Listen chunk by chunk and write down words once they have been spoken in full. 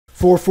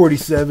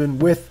$4.47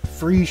 with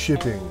free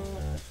shipping.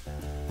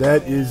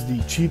 That is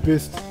the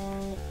cheapest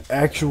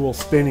actual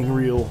spinning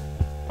reel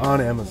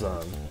on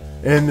Amazon.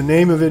 And the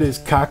name of it is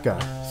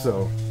Kaaka.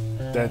 So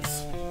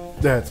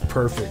that's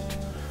perfect.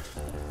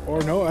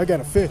 Or no, I got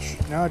a fish.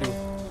 Now I do.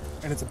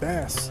 And it's a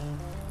bass.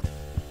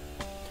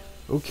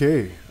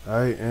 Okay,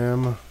 I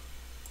am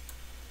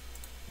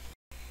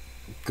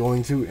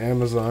going to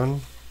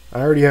Amazon. I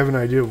already have an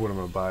idea of what I'm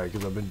going to buy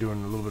because I've been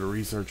doing a little bit of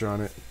research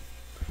on it.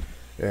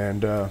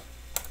 And,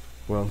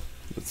 well,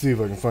 let's see if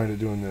I can find it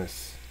doing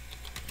this.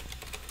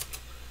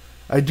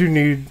 I do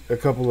need a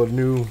couple of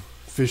new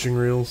fishing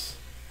reels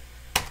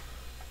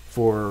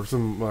for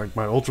some, like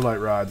my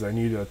ultralight rods. I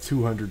need a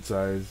 200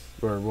 size,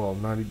 or well,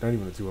 not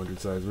even a 200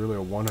 size, really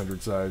a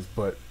 100 size,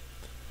 but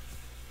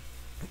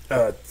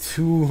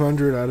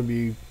 200 ought to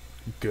be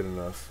good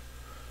enough.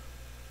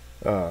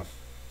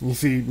 You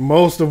see,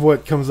 most of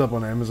what comes up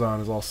on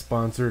Amazon is all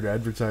sponsored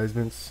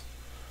advertisements,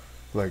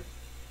 like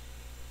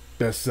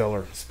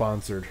bestseller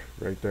sponsored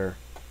right there.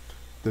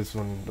 This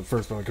one, the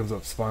first one that comes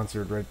up,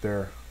 sponsored right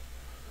there.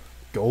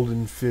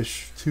 Golden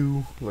Fish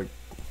 2, like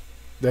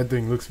that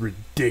thing looks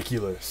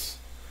ridiculous.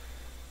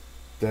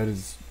 That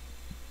is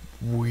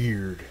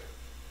weird.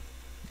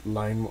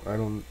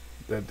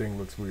 That thing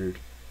looks weird.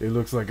 It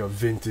looks like a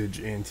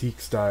vintage antique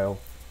style.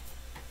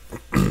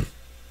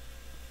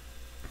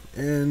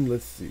 And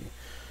let's see.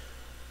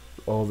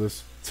 All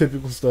this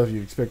typical stuff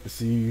you expect to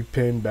see.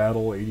 Penn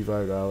Battle,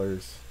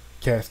 $85.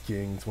 Cast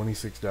King,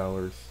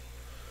 $26.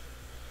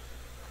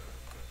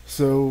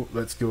 So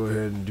let's go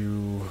ahead and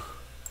do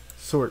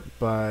sort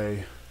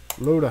by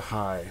low to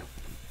high.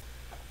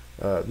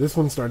 This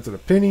one starts at a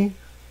penny.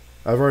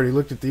 I've already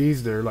looked at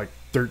these. They're like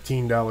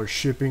 $13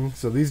 shipping.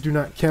 So these do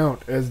not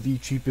count as the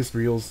cheapest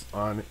reels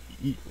on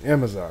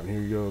Amazon.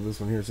 Here you go. This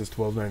one here says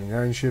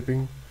 $12.99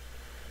 shipping.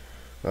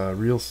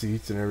 Reel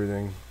seats and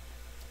everything.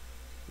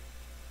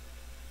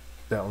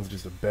 That one's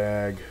just a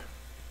bag.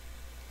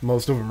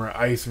 Most of them are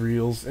ice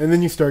reels. And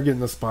then you start getting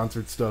the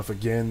sponsored stuff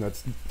again.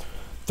 That's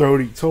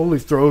totally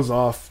throws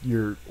off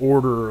your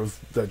order of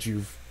that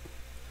you've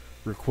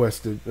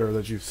requested or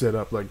that you've set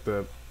up, like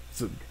the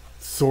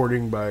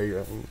sorting by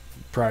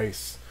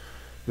price.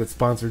 That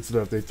sponsored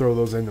stuff, they throw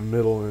those in the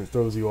middle and it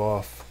throws you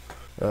off.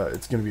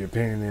 It's going to be a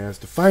pain in the ass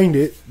to find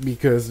it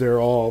because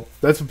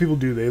that's what people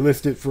do. They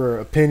list it for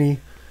a penny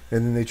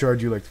and then they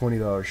charge you like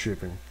 $20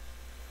 shipping.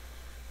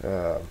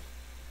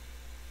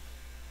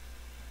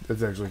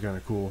 That's actually kind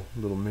of cool.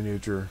 Little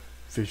miniature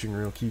fishing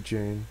reel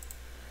keychain.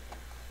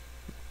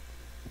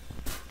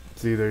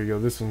 See, there you go.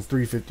 This one's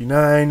 $3.59,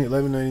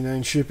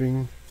 $11.99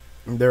 shipping.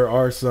 There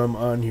are some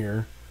on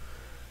here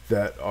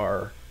that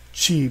are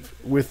cheap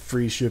with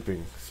free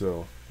shipping,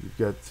 so you've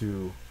got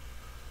to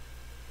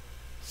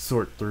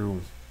sort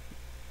through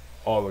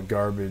all the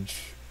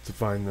garbage to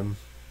find them,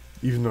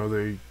 even though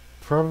they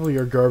probably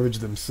are garbage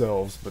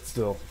themselves, but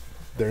still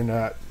they're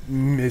not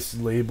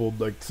mislabeled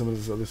like some of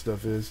this other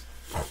stuff is.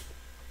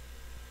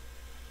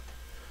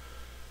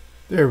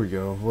 There we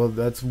go. Well,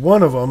 that's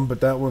one of them,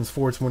 but that one's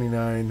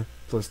 $4.29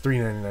 plus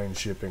 $3.99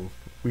 shipping.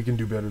 We can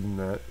do better than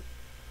that.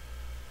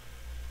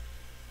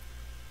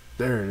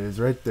 There it is,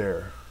 right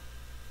there.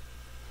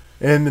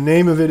 And the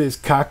name of it is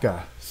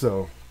Kaaka,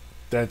 so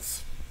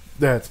that's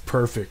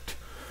perfect.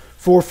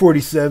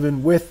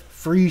 $4.47 with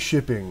free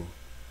shipping.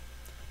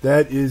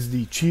 That is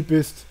the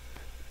cheapest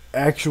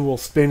actual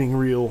spinning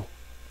reel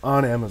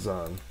on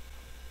Amazon.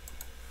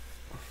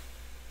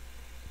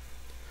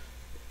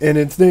 And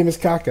its name is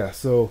Kaaka,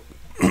 so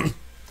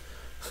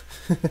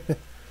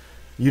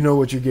you know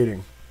what you're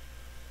getting.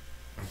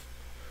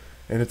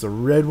 And it's a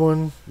red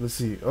one. Let's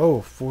see. Oh,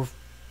 four.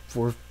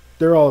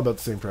 They're all about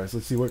the same price.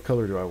 Let's see, what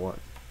color do I want?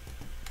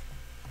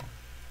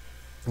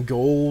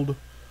 Gold.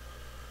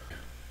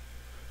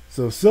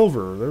 So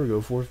silver. There we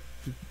go.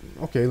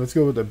 Okay, let's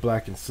go with the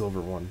black and silver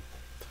one.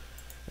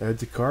 Add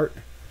to cart.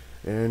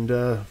 And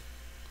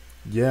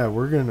yeah,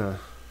 we're gonna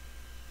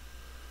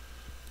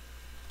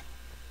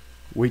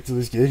wait till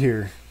this gets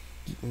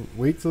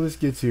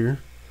here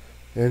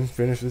and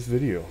finish this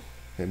video.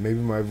 And maybe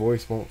my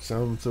voice won't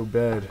sound so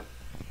bad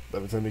by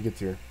the time it gets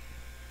here.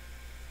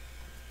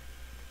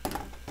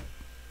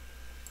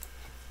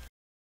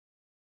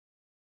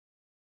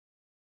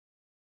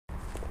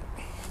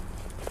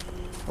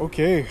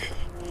 Okay,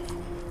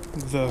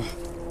 the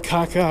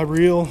Kaaka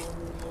reel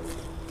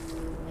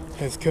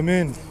has come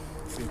in.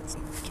 It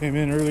came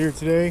in earlier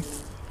today.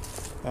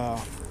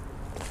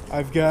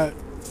 I've got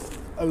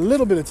a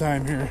little bit of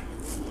time here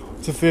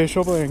to fish.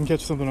 Hopefully I can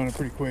catch something on it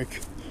pretty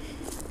quick.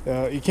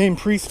 It came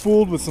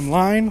pre-spooled with some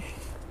line.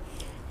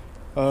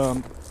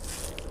 I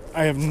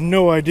have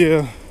no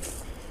idea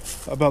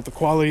about the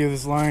quality of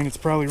this line. It's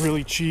probably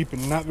really cheap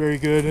and not very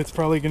good. It's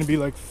probably going to be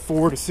like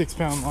 4 to 6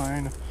 pound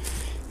line,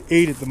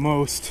 8 at the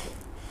most.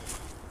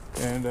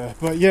 And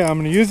but yeah, I'm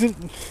going to use it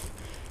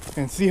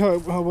and see how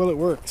well it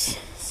works.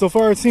 So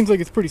far it seems like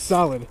it's pretty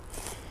solid.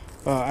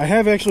 I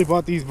have actually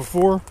bought these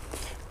before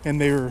and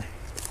they were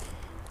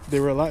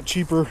a lot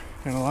cheaper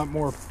and a lot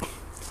more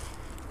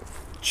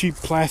cheap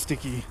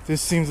plasticky.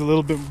 This seems a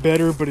little bit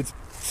better, but it's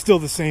still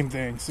the same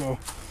thing, so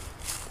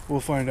we'll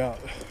find out.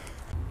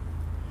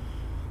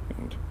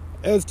 And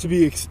as to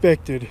be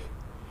expected,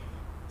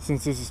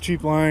 since this is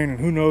cheap line and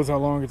who knows how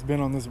long it's been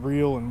on this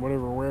reel and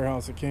whatever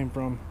warehouse it came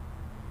from,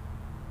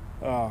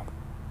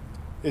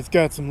 it's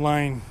got some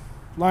line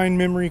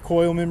memory,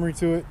 coil memory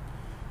to it,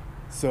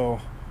 so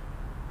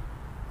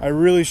I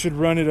really should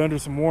run it under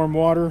some warm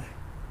water,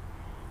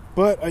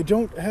 but I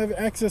don't have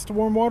access to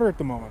warm water at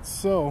the moment,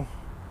 so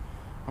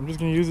I'm just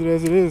going to use it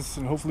as it is,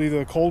 and hopefully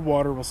the cold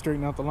water will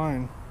straighten out the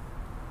line.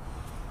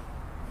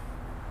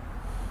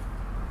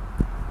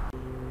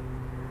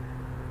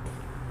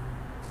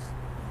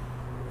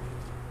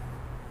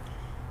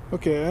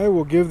 Okay, I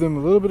will give them a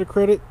little bit of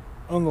credit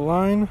on the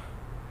line.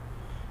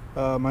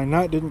 My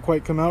knot didn't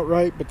quite come out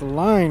right, but the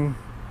line,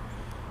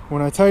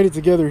 when I tied it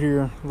together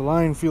here, the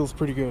line feels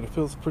pretty good. It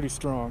feels pretty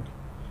strong.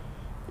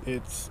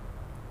 It's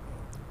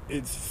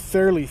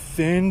fairly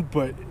thin,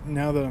 but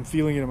now that I'm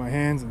feeling it in my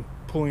hands and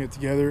pulling it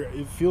together,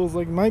 it feels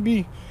like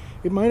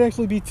it might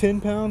actually be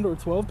 10-pound or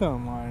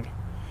 12-pound line,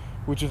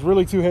 which is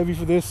really too heavy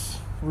for this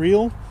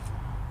reel,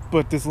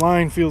 but this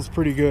line feels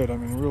pretty good. I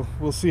mean,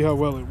 we'll see how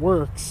well it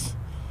works,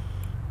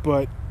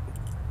 but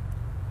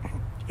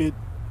it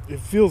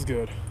feels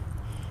good.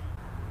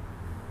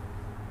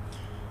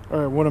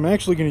 Alright, what I'm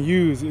actually going to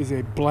use is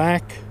a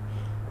black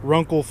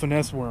Runcl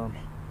finesse worm.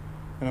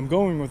 And I'm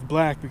going with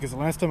black because the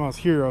last time I was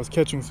here I was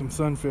catching some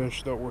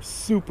sunfish that were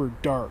super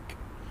dark.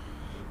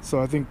 So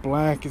I think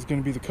black is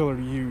going to be the color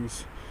to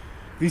use.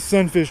 These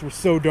sunfish were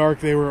so dark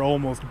they were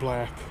almost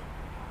black.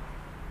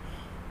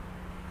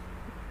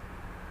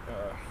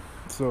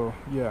 So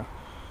yeah.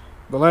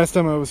 The last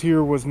time I was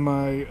here was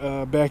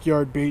my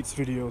backyard baits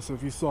video, so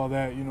if you saw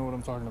that, you know what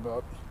I'm talking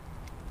about.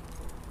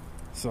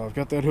 So I've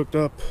got that hooked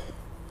up.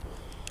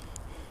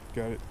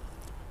 Got it.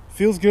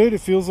 Feels good. It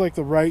feels like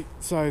the right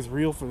size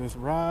reel for this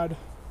rod.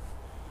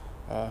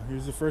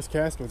 Here's the first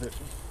cast with it.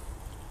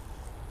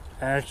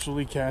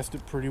 Actually cast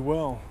it pretty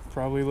well.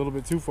 Probably a little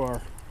bit too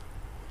far.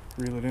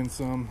 Reel it in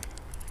some.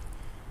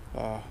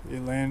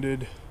 It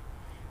landed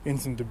in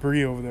some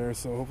debris over there,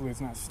 so hopefully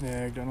it's not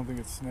snagged. I don't think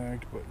it's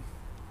snagged, but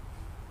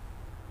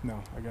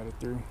no, I got it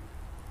through.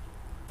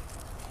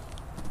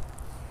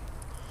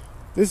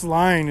 This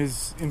line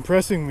is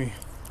impressing me.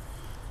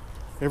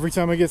 Every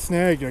time I get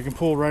snagged, I can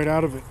pull right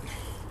out of it.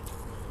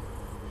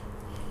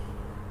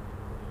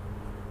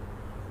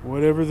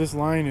 Whatever this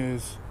line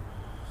is,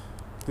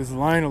 this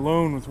line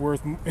alone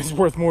is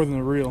worth more than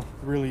the reel. It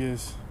really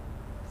is.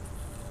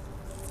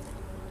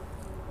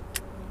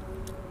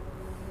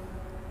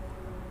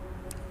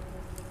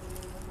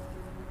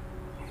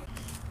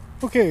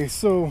 Okay,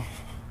 so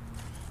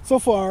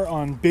far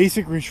on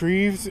basic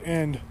retrieves,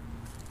 and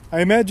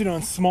I imagine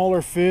on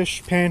smaller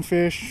fish,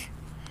 panfish,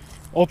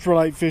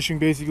 ultralight fishing,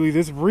 basically,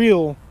 this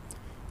reel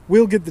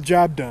will get the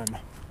job done.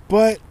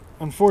 But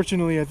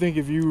unfortunately, I think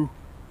if you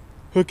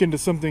hook into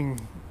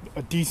something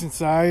a decent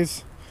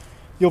size,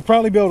 you'll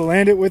probably be able to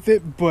land it with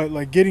it, but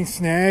like getting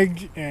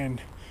snagged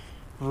and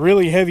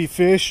really heavy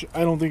fish,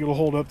 I don't think it'll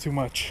hold up too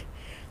much.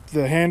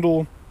 The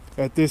handle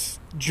at this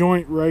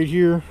joint right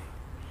here,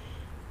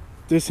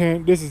 this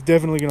is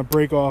definitely going to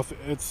break off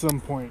at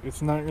some point.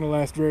 It's not going to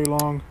last very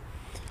long.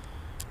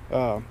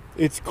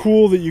 It's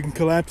cool that you can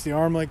collapse the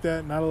arm like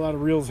that. Not a lot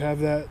of reels have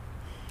that.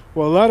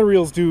 Well, a lot of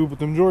reels do, but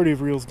the majority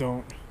of reels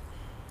don't.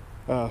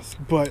 And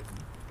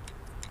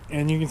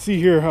you can see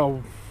here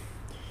how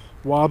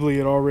wobbly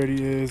it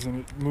already is, and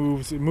it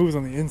moves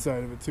on the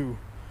inside of it too.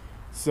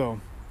 So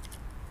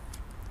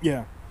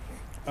yeah,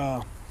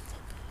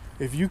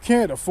 if you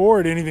can't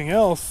afford anything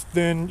else,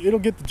 then it'll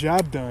get the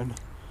job done.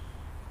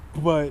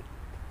 But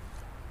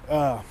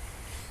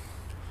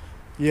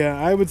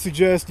yeah, I would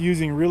suggest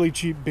using really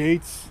cheap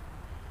baits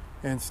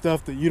and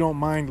stuff that you don't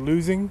mind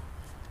losing,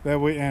 that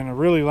way, and a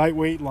really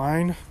lightweight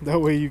line, that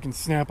way you can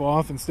snap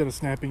off instead of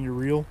snapping your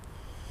reel.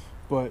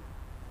 But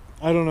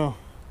I don't know,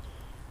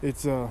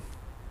 it's I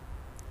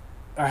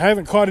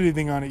haven't caught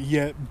anything on it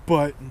yet,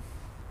 but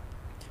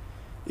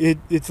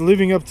it's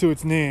living up to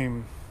its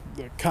name,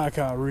 the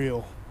Kaaka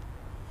reel.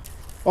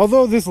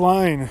 Although this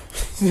line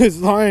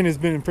has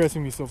been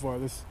impressing me so far.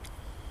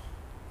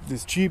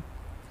 This cheap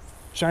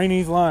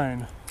Chinese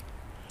line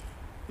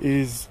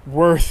is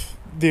worth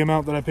the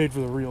amount that I paid for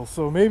the reel.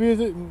 So maybe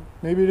it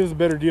is a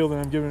better deal than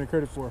I'm giving it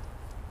credit for.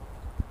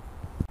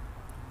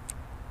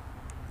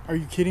 Are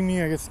you kidding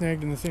me? I got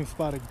snagged in the same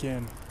spot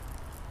again.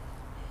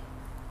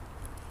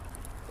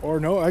 Or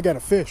no, I got a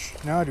fish.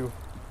 Now I do.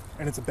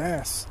 And it's a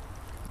bass.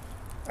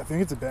 I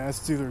think it's a bass.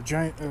 It's either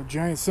a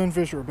giant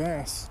sunfish or a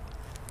bass.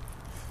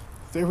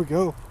 There we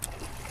go.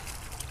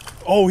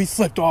 Oh, he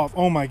slipped off.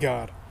 Oh my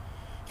god.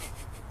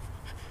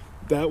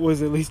 That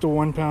was at least a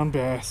 1-pound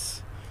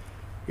bass.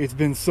 It's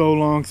been so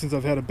long since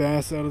I've had a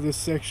bass out of this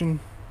section.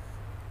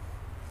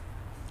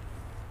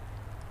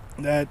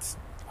 That's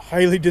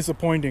highly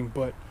disappointing,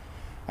 but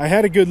I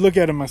had a good look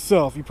at him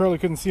myself. You probably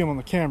couldn't see him on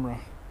the camera.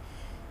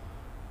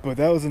 But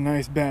that was a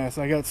nice bass.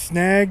 I got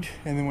snagged,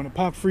 and then when it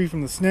popped free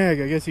from the snag,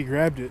 I guess he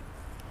grabbed it.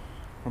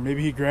 Or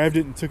maybe he grabbed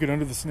it and took it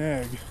under the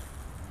snag.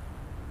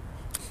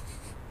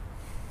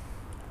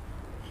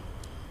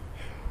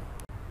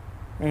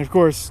 And of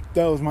course,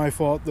 that was my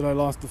fault that I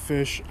lost the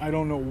fish. I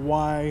don't know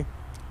why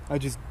I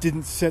just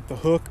didn't set the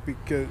hook,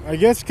 because I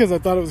guess because I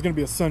thought it was going to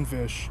be a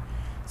sunfish.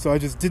 So I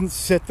just didn't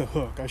set the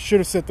hook. I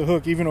should have set the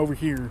hook even over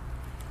here.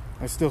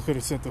 I still could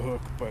have set the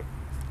hook, but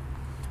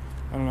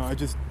I don't know. I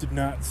just did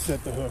not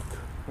set the hook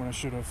when I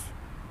should have.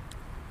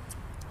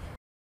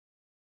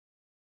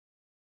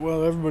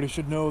 Well, everybody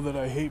should know that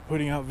I hate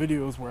putting out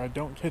videos where I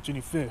don't catch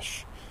any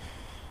fish.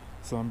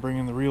 So I'm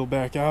bringing the reel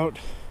back out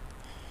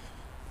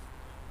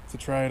to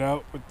try it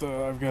out with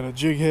I've got a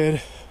jig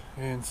head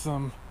and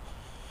some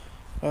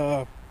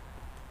got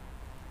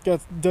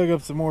dug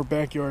up some more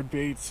backyard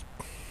baits,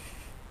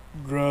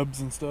 grubs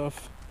and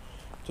stuff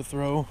to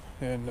throw,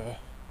 and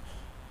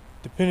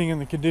depending on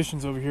the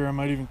conditions over here I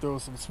might even throw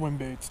some swim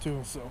baits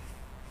too. So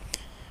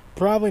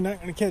probably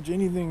not going to catch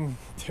anything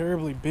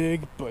terribly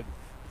big, but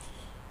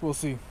we'll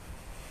see.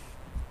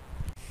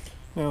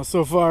 Now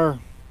so far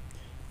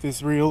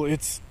this reel,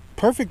 it's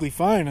perfectly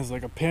fine as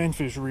like a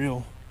panfish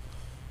reel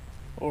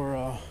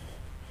or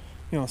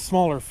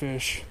smaller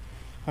fish.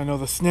 I know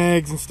the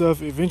snags and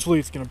stuff, eventually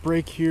it's going to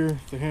break here,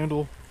 the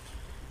handle,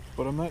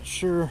 but I'm not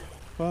sure.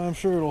 Well, I'm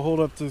sure it'll hold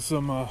up to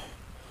some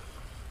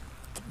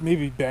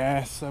maybe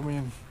bass. I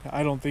mean,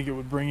 I don't think it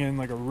would bring in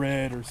like a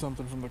red or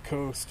something from the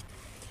coast.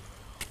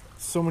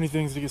 So many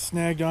things to get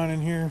snagged on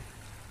in here,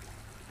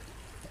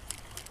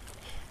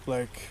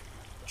 like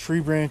tree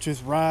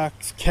branches,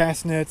 rocks,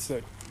 cast nets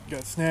that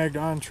got snagged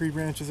on tree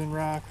branches and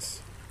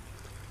rocks.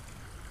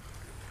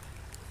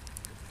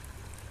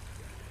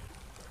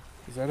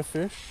 Is that a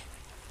fish?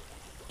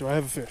 Do I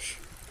have a fish?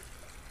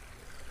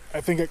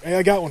 I think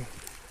I got one.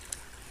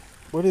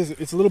 What is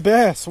it? It's a little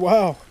bass.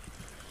 Wow.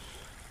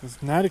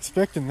 Was not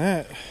expecting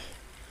that.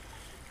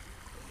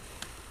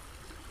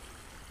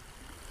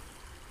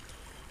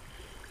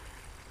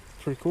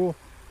 Pretty cool.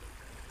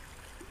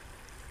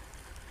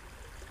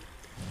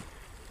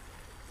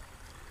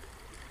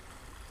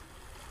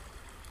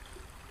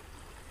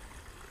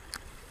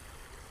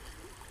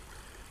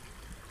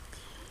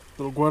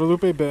 Little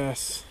Guadalupe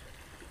bass.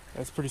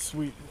 That's pretty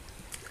sweet.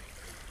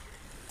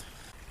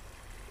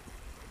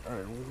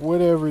 Alright,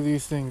 whatever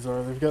these things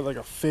are, they've got like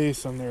a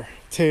face on their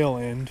tail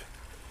end.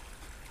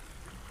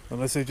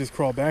 Unless they just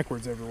crawl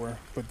backwards everywhere.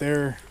 But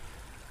they're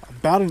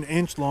about an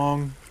inch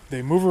long.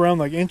 They move around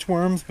like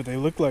inchworms, but they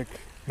look like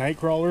night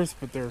crawlers,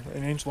 but they're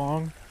an inch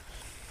long.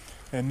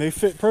 And they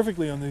fit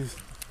perfectly on these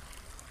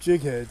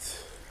jig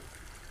heads.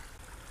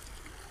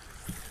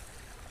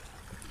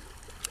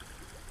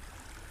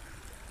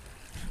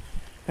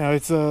 Now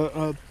it's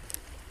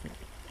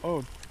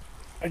oh,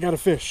 I got a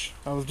fish.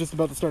 I was just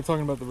about to start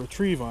talking about the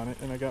retrieve on it,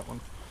 and I got one.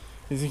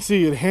 As you can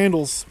see, it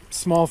handles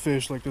small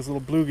fish like this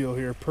little bluegill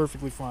here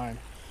perfectly fine.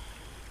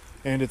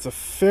 And it's a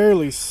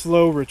fairly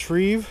slow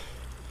retrieve.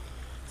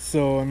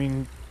 So, I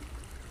mean,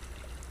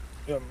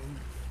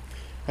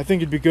 I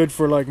think it'd be good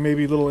for like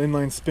maybe little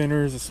inline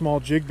spinners, small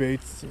jig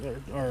baits,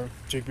 or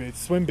jig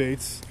baits, swim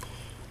baits,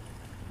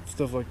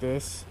 stuff like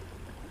this.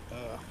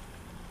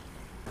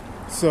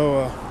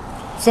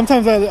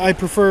 Sometimes I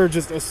prefer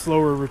just a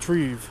slower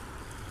retrieve.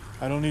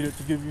 I don't need it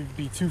to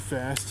be too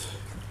fast.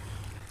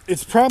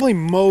 It's probably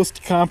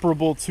most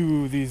comparable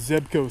to the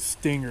Zebco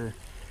Stinger,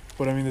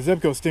 but I mean the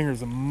Zebco Stinger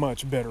is a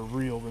much better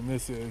reel than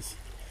this is,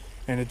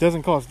 and it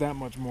doesn't cost that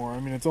much more. I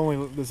mean, it's only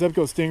the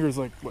Zebco Stinger is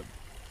like what,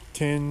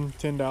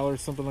 $10,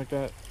 something like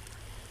that.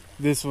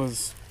 This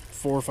was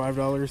 $4 or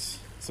 $5,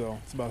 so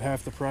it's about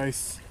half the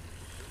price.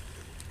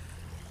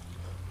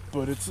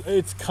 But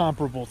it's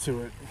comparable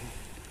to it.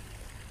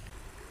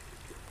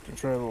 Can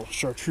try a little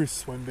chartreuse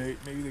swim bait.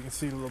 Maybe they can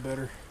see it a little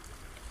better.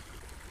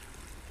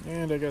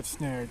 And I got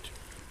snagged.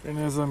 And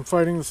as I'm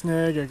fighting the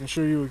snag, I can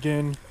show you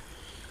again.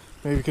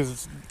 Maybe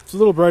because it's a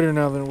little brighter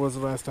now than it was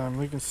the last time.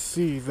 We can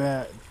see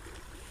that.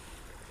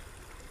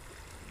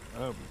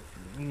 You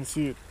can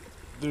see it.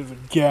 There's a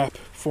gap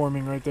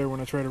forming right there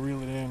when I try to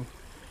reel it in,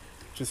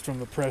 just from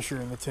the pressure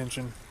and the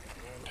tension.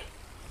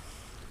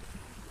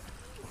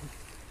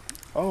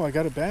 Oh, I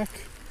got it back.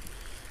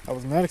 I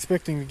was not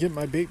expecting to get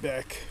my bait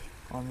back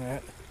on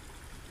that.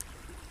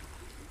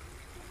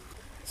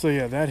 So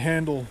yeah, that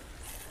handle's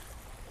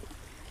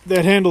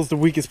the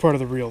weakest part of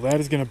the reel. That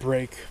is going to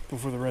break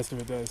before the rest of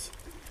it does.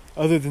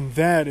 Other than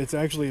that, it's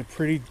actually a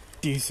pretty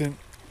decent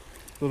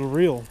little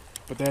reel.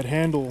 But that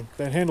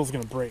handle's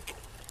going to break.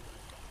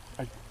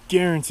 I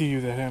guarantee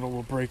you that handle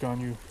will break on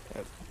you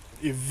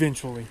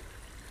eventually.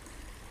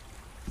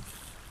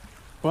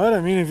 But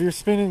I mean, if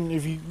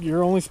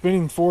you're only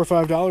spending $4 or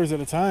 $5 at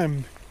a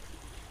time,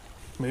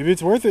 maybe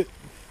it's worth it.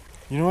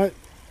 You know what?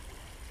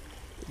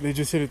 They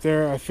just hit it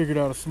there. I figured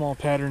out a small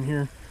pattern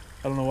here.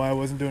 I don't know why I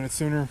wasn't doing it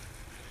sooner.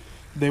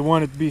 They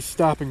want it to be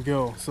stop and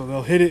go, so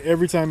they'll hit it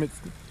every time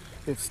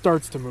it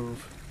starts to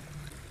move.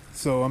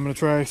 So I'm going to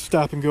try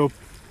stop and go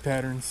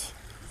patterns.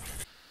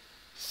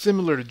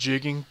 Similar to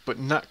jigging, but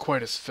not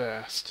quite as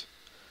fast.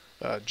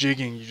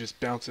 Jigging, you just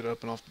bounce it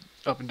up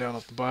and down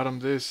off the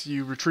bottom. This,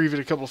 you retrieve it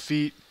a couple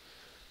feet,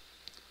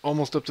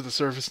 almost up to the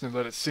surface, and then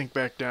let it sink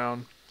back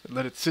down. And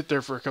let it sit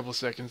there for a couple of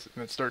seconds,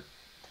 and then start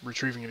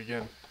retrieving it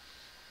again.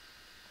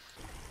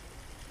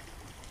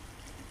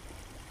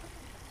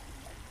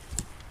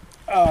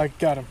 Oh, I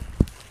got him.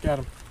 Got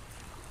him.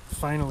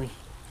 Finally.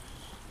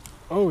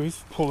 Oh,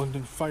 he's pulling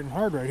and fighting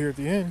hard right here at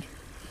the end.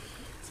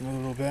 It's another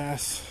little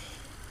bass.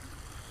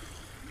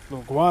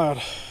 Little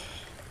quad.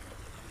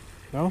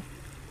 No?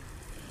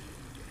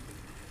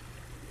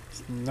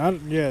 It's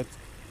not yet.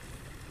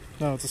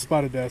 No, it's a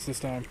spotted bass this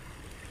time.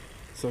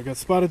 So I got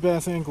spotted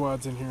bass and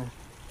quads in here.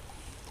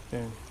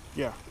 And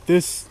yeah,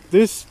 this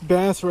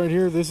bass right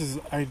here, this is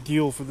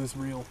ideal for this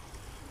reel.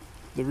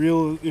 The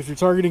reel, if you're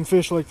targeting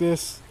fish like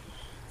this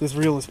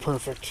reel is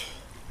perfect.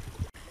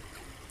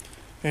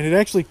 And it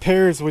actually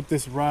pairs with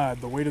this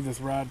rod, the weight of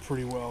this rod,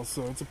 pretty well.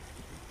 So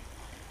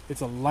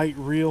it's a light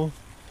reel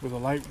with a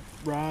light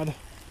rod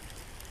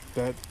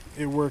that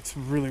it works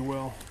really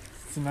well.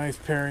 It's a nice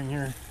pairing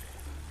here.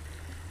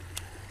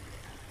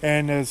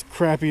 And as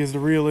crappy as the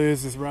reel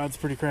is, this rod's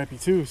pretty crappy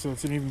too, so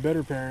it's an even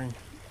better pairing.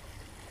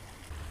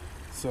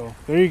 So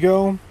there you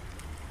go.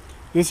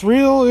 This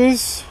reel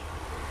is,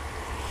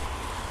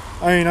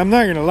 I mean, I'm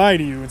not gonna lie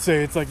to you and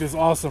say it's like this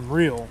awesome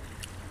reel,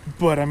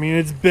 but I mean,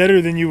 it's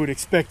better than you would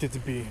expect it to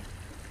be.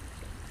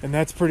 And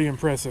that's pretty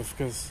impressive,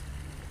 because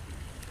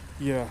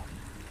yeah,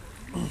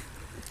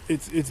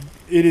 it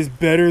is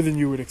better than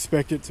you would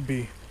expect it to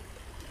be,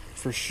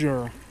 for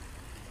sure.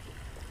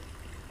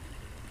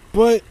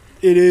 But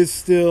it is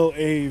still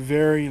a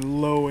very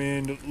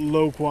low-end,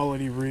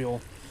 low-quality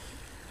reel.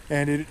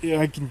 And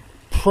I can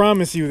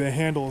promise you the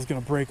handle is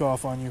going to break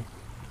off on you.